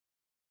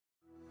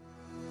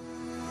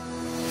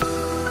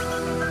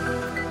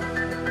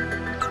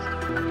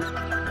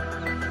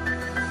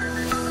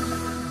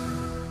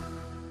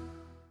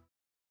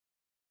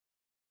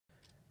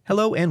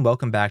Hello and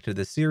welcome back to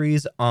the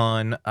series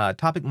on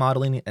topic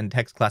modeling and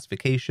text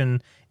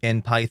classification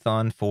in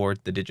Python for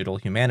the digital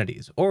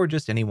humanities, or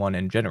just anyone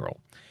in general.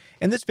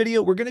 In this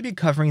video, we're going to be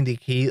covering the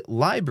key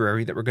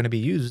library that we're going to be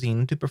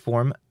using to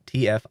perform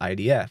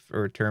tf-idf,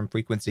 or term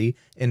frequency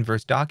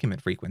inverse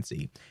document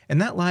frequency.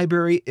 And that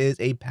library is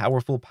a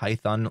powerful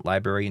Python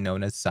library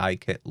known as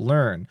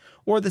Scikit-Learn,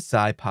 or the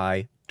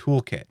SciPy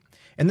Toolkit.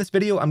 In this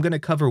video, I'm going to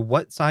cover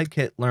what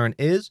Scikit-Learn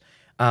is,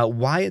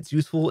 why it's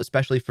useful,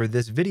 especially for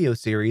this video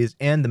series,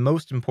 and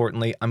most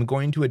importantly, I'm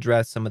going to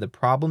address some of the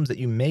problems that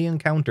you may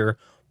encounter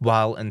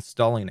while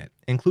installing it,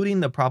 including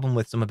the problem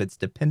with some of its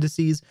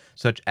dependencies,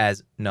 such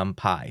as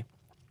Numpy.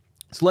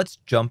 So let's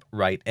jump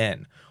right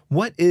in.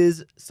 What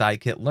is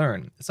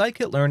Scikit-Learn?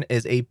 Scikit-Learn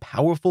is a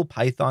powerful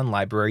Python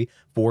library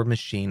for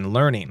machine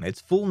learning.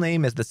 Its full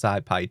name is the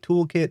SciPy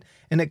Toolkit,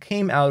 and it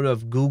came out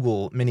of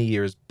Google many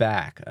years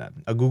back,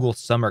 a Google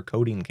summer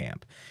coding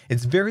camp.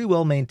 It's very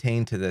well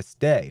maintained to this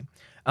day.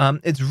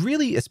 It's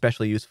really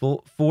especially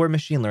useful for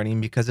machine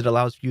learning because it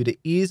allows you to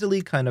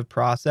easily kind of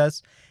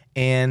process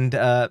and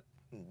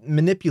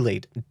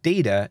manipulate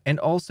data and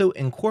also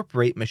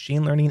incorporate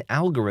machine learning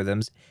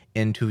algorithms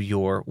into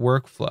your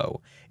workflow.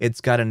 It's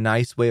got a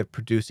nice way of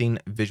producing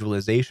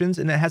visualizations,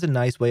 and it has a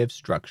nice way of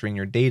structuring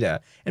your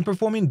data and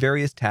performing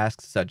various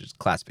tasks such as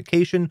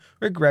classification,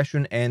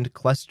 regression, and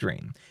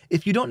clustering.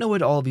 If you don't know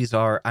what all of these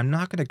are, I'm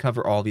not going to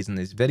cover all of these in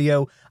this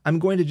video. I'm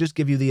going to just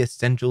give you the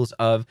essentials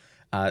of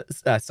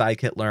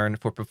Scikit-Learn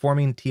for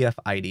performing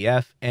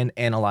tf-idf and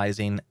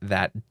analyzing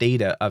that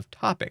data of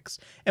topics.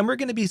 And we're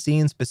going to be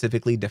seeing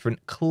specifically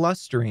different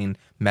clustering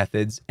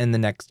methods in the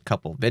next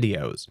couple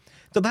videos.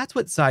 So that's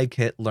what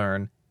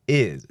Scikit-Learn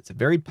is. It's a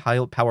very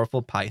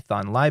powerful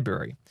Python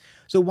library.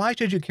 So why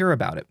should you care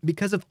about it?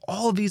 Because of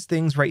all of these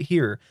things right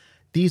here,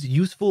 these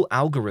useful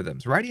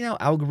algorithms. Writing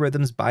out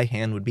algorithms by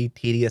hand would be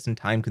tedious and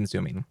time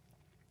consuming,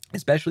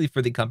 especially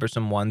for the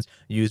cumbersome ones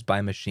used by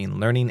machine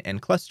learning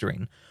and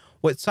clustering.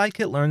 What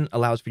Scikit-Learn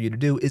allows for you to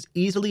do is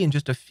easily, in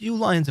just a few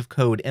lines of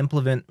code,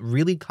 implement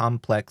really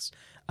complex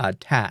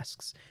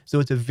tasks. So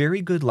it's a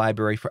very good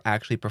library for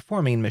actually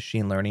performing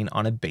machine learning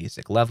on a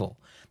basic level.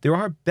 There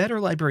are better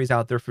libraries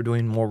out there for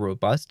doing more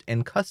robust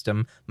and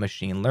custom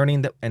machine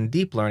learning and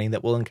deep learning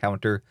that we'll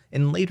encounter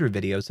in later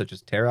videos, such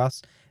as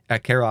Keras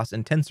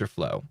and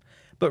TensorFlow.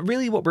 But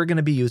really what we're going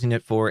to be using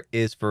it for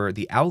is for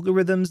the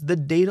algorithms, the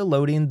data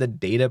loading, the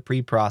data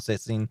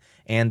pre-processing,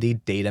 and the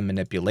data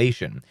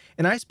manipulation.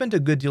 And I spent a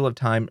good deal of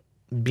time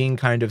being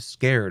kind of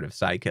scared of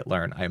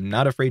Scikit-Learn. I'm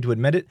not afraid to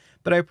admit it,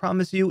 but I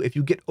promise you, if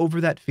you get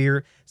over that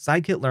fear,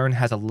 Scikit-Learn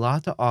has a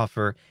lot to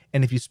offer,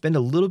 and if you spend a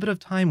little bit of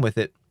time with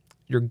it,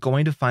 you're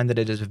going to find that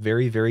it is a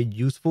very, very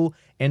useful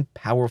and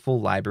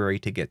powerful library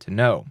to get to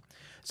know.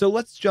 So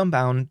let's jump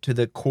down to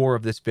the core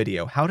of this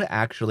video, how to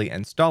actually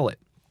install it.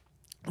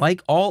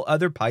 Like all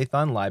other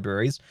Python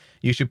libraries,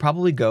 you should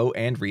probably go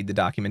and read the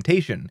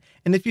documentation.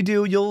 And if you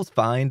do, you'll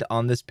find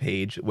on this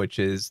page, which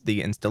is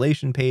the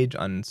installation page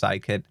on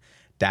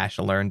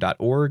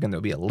scikit-learn.org, and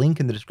there'll be a link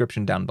in the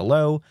description down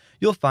below,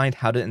 you'll find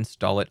how to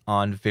install it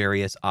on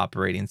various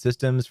operating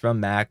systems from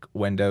Mac,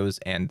 Windows,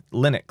 and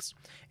Linux.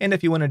 And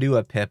if you want to do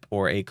a pip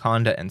or a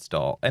conda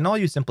install, and all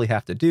you simply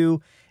have to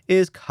do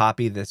is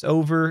copy this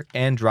over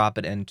and drop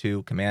it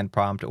into command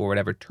prompt or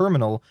whatever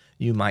terminal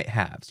you might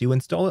have. So you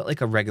install it like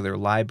a regular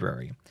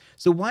library.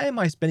 So why am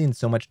I spending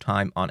so much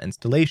time on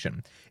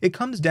installation? It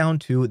comes down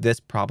to this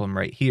problem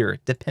right here,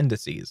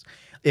 dependencies.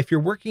 If you're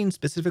working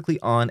specifically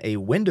on a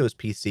Windows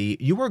PC,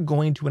 you are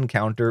going to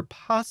encounter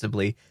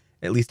possibly,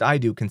 at least I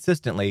do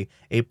consistently,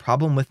 a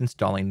problem with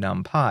installing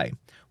Numpy.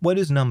 What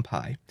is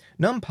Numpy?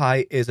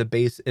 Numpy is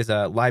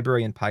a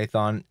library in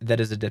Python that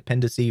is a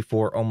dependency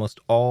for almost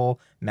all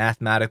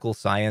mathematical,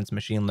 science,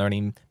 machine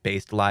learning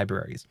based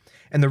libraries.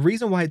 And the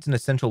reason why it's an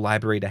essential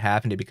library to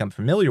have and to become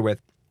familiar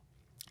with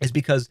is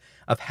because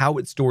of how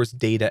it stores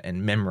data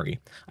in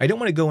memory. I don't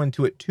want to go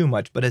into it too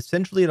much, but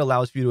essentially it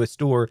allows for you to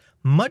store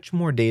much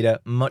more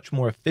data, much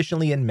more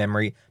efficiently in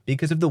memory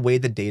because of the way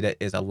the data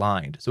is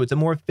aligned. So it's a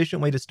more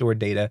efficient way to store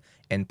data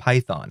in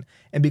Python.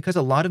 And because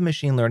a lot of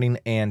machine learning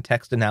and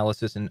text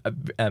analysis and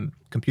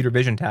computer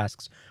vision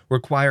tasks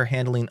require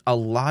handling a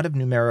lot of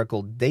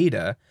numerical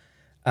data,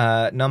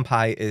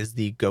 Numpy is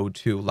the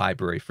go-to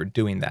library for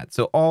doing that.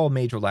 So all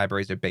major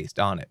libraries are based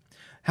on it.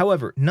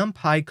 However,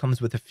 Numpy comes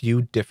with a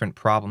few different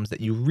problems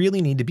that you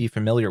really need to be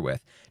familiar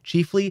with,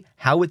 chiefly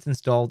how it's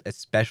installed,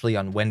 especially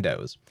on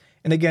Windows.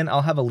 And again,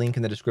 I'll have a link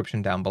in the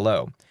description down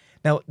below.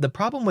 Now, the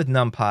problem with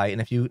Numpy, and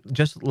if you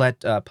just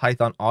let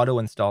Python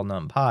auto-install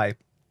Numpy,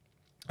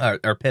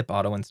 or pip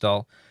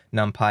auto-install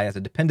Numpy as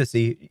a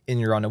dependency and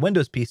you're on a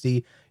Windows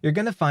PC, you're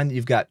going to find that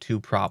you've got two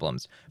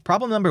problems.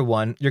 Problem number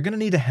one, you're going to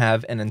need to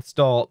have and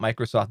install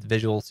Microsoft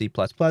Visual C++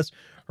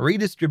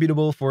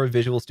 redistributable for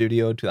Visual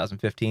Studio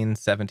 2015,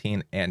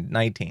 17, and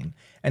 19.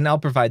 And I'll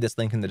provide this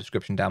link in the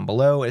description down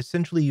below.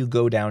 Essentially, you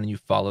go down and you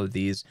follow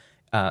these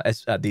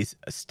these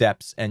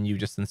steps, and you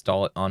just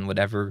install it on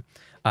whatever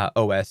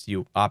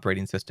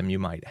operating system you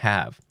might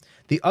have.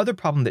 The other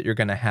problem that you're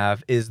going to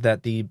have is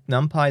that the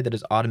NumPy that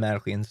is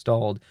automatically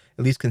installed,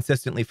 at least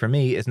consistently for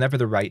me, is never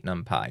the right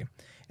NumPy.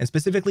 And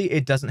specifically,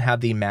 it doesn't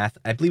have the math,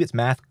 I believe it's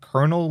math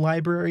kernel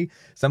library.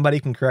 Somebody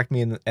can correct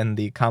me in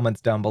the comments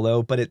down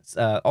below, but it's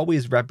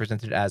always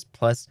represented as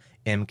plus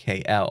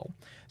MKL.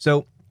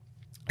 So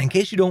in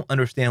case you don't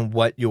understand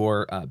what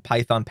your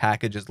Python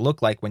packages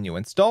look like when you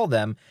install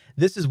them,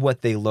 this is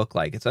what they look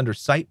like. It's under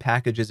site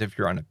packages if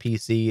you're on a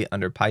PC,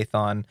 under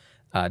Python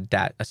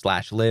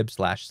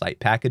 /lib/site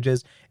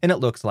packages, and it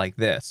looks like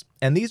this.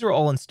 And these are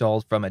all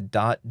installed from a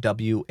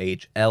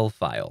 .whl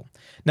file.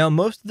 Now,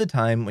 most of the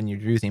time when you're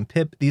using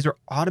pip, these are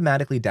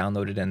automatically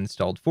downloaded and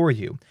installed for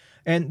you.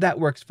 And that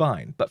works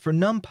fine. But for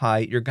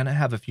NumPy, you're going to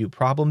have a few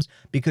problems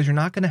because you're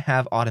not going to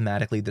have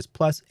automatically this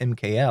plus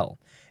MKL.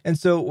 And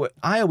so what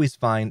I always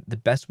find the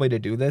best way to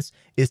do this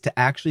is to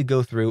actually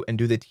go through and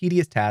do the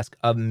tedious task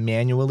of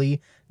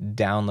manually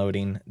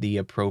downloading the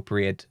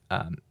appropriate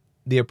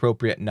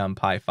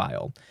NumPy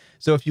file.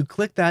 So if you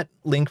click that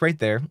link right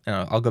there,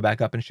 I'll go back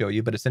up and show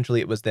you, but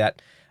essentially it was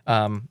that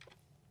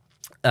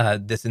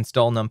this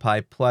install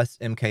NumPy plus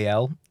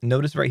MKL.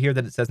 Notice right here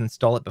that it says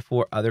install it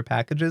before other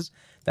packages.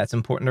 That's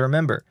important to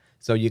remember.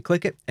 So you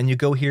click it and you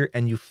go here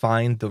and you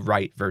find the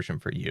right version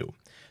for you.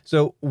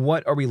 So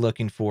what are we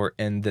looking for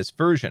in this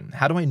version?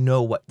 How do I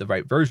know what the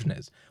right version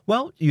is?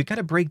 Well, you got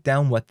to break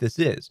down what this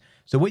is.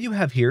 So what you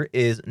have here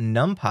is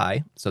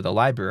NumPy, so the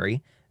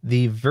library,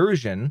 the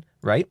version,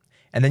 right?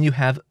 And then you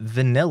have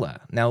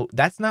vanilla. Now,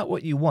 that's not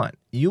what you want.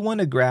 You want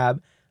to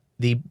grab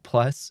the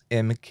plus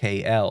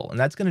MKL, and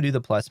that's going to do the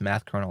plus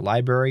math kernel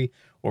library,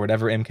 or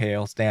whatever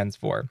MKL stands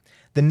for.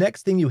 The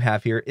next thing you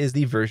have here is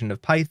the version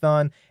of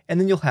Python, and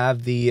then you'll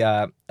have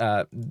the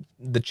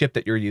chip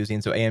that you're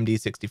using, so AMD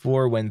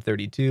 64,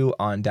 Win32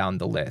 on down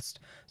the list.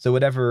 So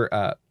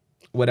whatever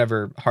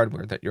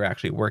hardware that you're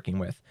actually working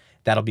with,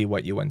 that'll be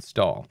what you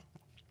install.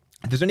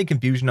 If there's any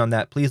confusion on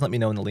that, please let me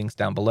know in the links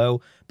down below,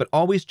 but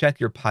always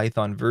check your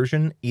Python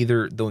version,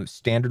 either the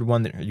standard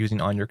one that you're using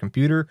on your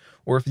computer,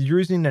 or if you're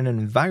using an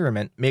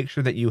environment, make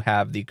sure that you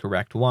have the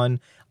correct one.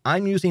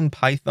 I'm using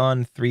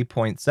Python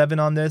 3.7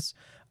 on this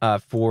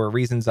for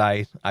reasons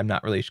I'm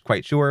not really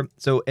quite sure.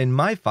 So in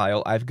my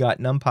file, I've got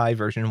NumPy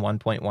version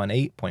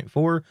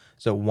 1.18.4,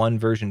 so one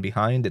version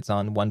behind. It's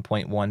on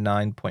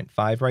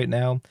 1.19.5 right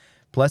now,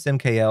 plus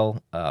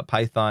MKL,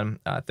 Python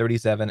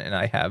 37, and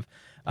I have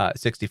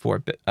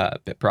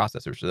 64-bit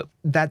processor. So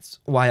that's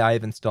why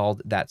I've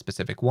installed that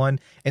specific one.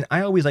 And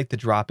I always like to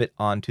drop it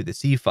onto the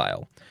C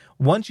file.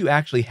 Once you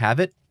actually have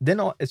it,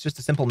 then it's just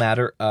a simple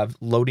matter of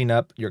loading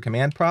up your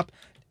command prompt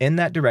in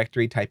that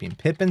directory, typing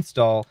pip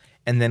install,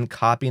 and then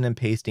copying and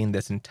pasting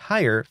this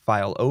entire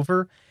file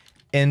over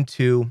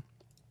into,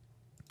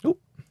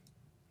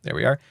 there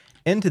we are,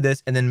 into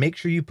this, and then make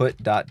sure you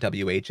put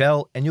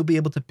 .whl, and you'll be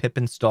able to pip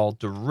install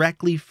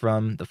directly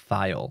from the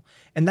file.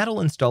 And that'll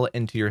install it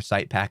into your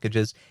site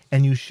packages,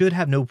 and you should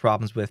have no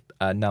problems with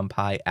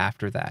NumPy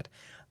after that.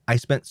 I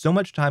spent so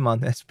much time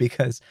on this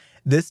because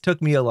this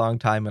took me a long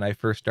time when I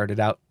first started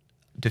out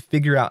to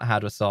figure out how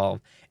to solve.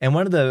 And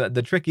one of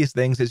the trickiest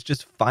things is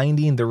just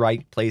finding the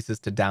right places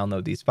to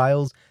download these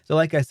files. So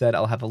like I said,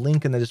 I'll have a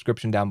link in the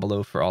description down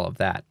below for all of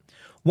that.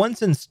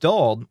 Once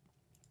installed,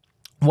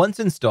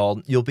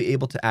 you'll be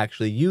able to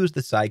actually use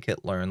the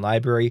Scikit-Learn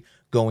library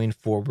going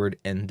forward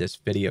in this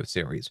video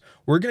series.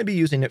 We're going to be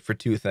using it for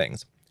two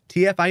things.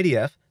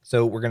 tf-idf,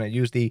 so we're going to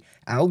use the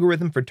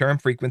algorithm for term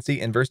frequency,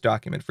 inverse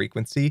document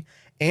frequency,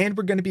 and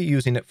we're going to be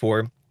using it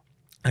for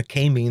a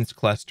k-means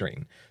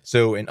clustering,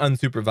 so an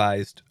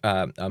unsupervised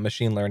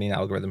machine learning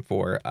algorithm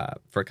for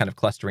kind of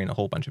clustering a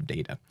whole bunch of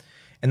data.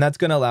 And that's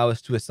going to allow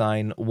us to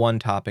assign one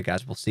topic,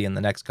 as we'll see in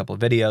the next couple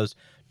of videos,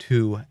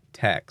 to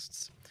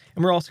texts.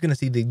 And we're also going to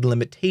see the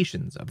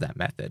limitations of that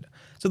method.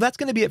 So that's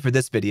going to be it for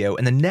this video.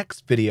 In the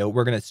next video,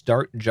 we're going to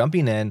start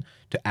jumping in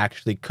to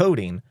actually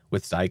coding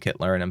with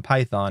Scikit-Learn and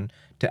Python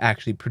to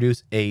actually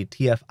produce a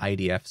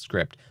tf-idf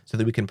script so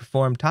that we can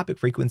perform topic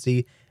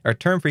frequency or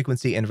term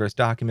frequency inverse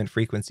document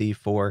frequency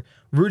for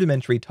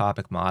rudimentary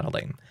topic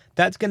modeling.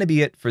 That's going to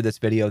be it for this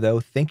video,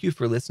 though. Thank you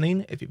for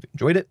listening. If you've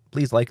enjoyed it,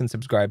 please like and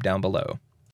subscribe down below.